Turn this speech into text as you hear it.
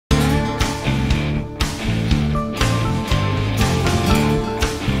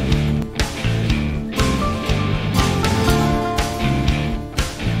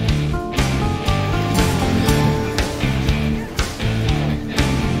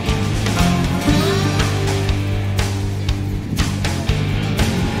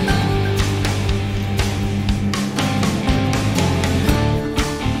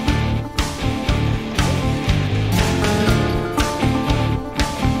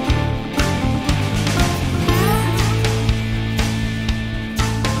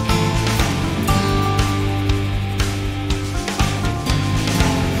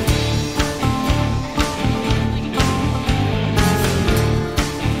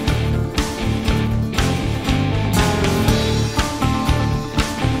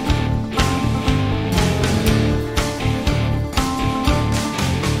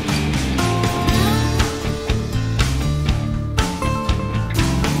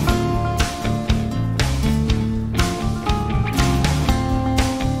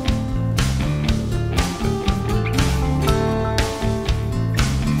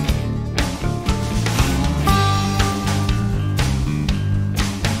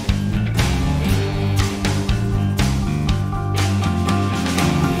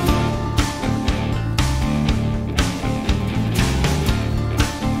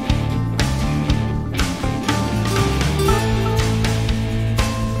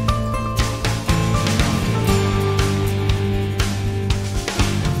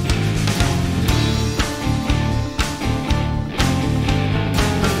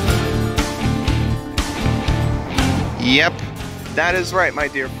Yep, that is right, my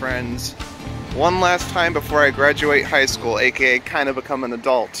dear friends. One last time before I graduate high school, aka kind of become an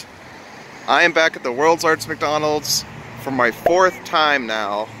adult. I am back at the World's Arts McDonald's for my 4th time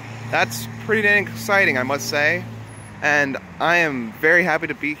now. That's pretty dang exciting, I must say. And I am very happy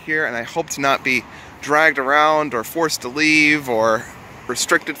to be here, and I hope to not be dragged around or forced to leave or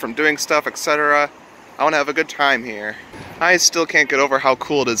restricted from doing stuff, etc. I want to have a good time here. I still can't get over how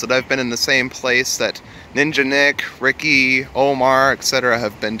cool it is that I've been in the same place that Ninja Nick, Ricky, Omar, etc.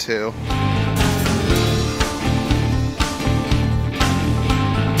 have been to.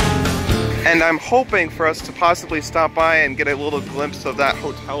 And I'm hoping for us to possibly stop by and get a little glimpse of that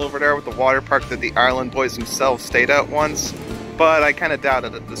hotel over there with the water park that the Ireland boys themselves stayed at once, but I kind of doubt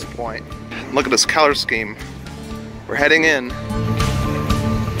it at this point. Look at this color scheme. We're heading in.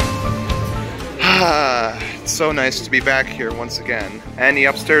 It's so nice to be back here once again. And the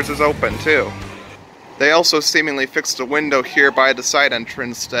upstairs is open too. They also seemingly fixed a window here by the side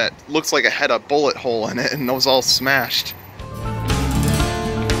entrance that looks like it had a bullet hole in it and it was all smashed.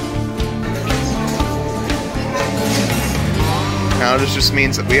 Now this just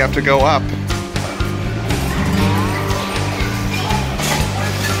means that we have to go up.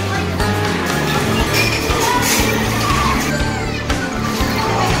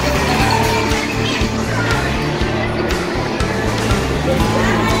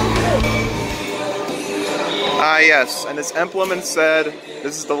 Yes, and its emblem said,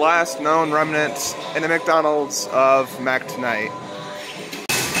 this is the last known remnants in the McDonald's of Mac tonight.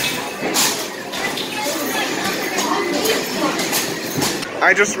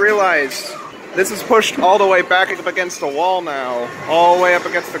 I just realized this is pushed all the way back up against the wall now, all the way up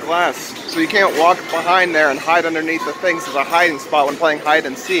against the glass. So you can't walk behind there and hide underneath the things as a hiding spot when playing hide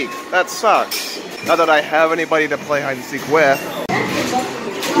and seek. That sucks. Not that I have anybody to play hide and seek with.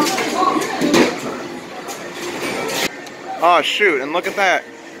 Oh shoot, and look at that.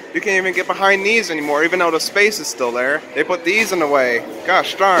 You can't even get behind these anymore, even though the space is still there. They put these in the way.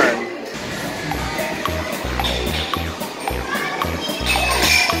 Gosh darn.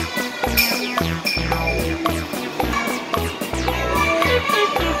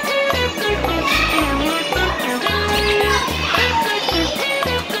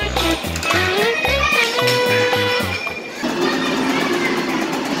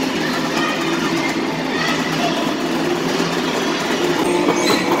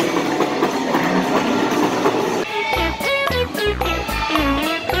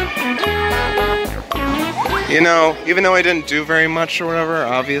 You know, even though I didn't do very much or whatever,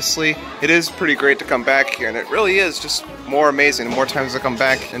 obviously, it is pretty great to come back here, and it really is just more amazing the more times I come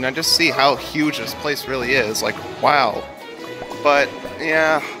back, and I just see how huge this place really is, like, wow. But,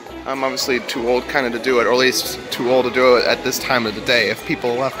 yeah, I'm obviously too old kind of to do it, or at least too old to do it at this time of the day. If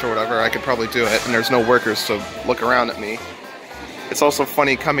people left or whatever, I could probably do it, and there's no workers to look around at me. It's also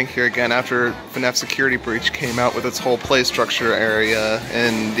funny coming here again after FNAF Security Breach came out with its whole play structure area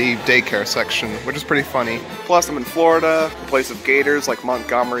in the daycare section, which is pretty funny. Plus, I'm in Florida, a place of gators like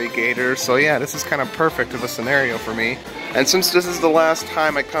Montgomery Gators, so yeah, this is kind of perfect of a scenario for me. And since this is the last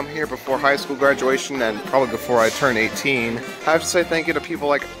time I come here before high school graduation and probably before I turn 18, I have to say thank you to people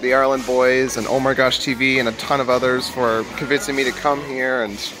like the Ireland Boys and Oh My Gosh TV and a ton of others for convincing me to come here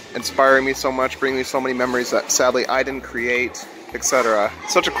and inspiring me so much, bringing me so many memories that sadly I didn't create, etc.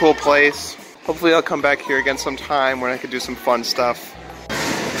 Such a cool place. Hopefully I'll come back here again sometime when I could do some fun stuff.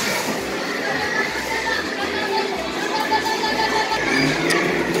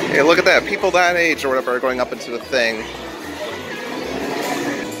 Hey, look at that. People that age or whatever are going up into the thing.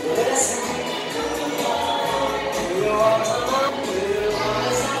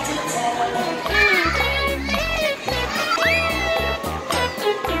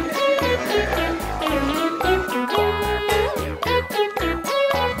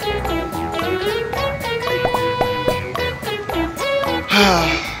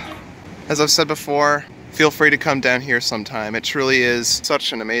 As I've said before, feel free to come down here sometime. It truly is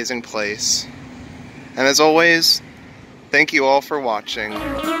such an amazing place. And as always, thank you all for watching.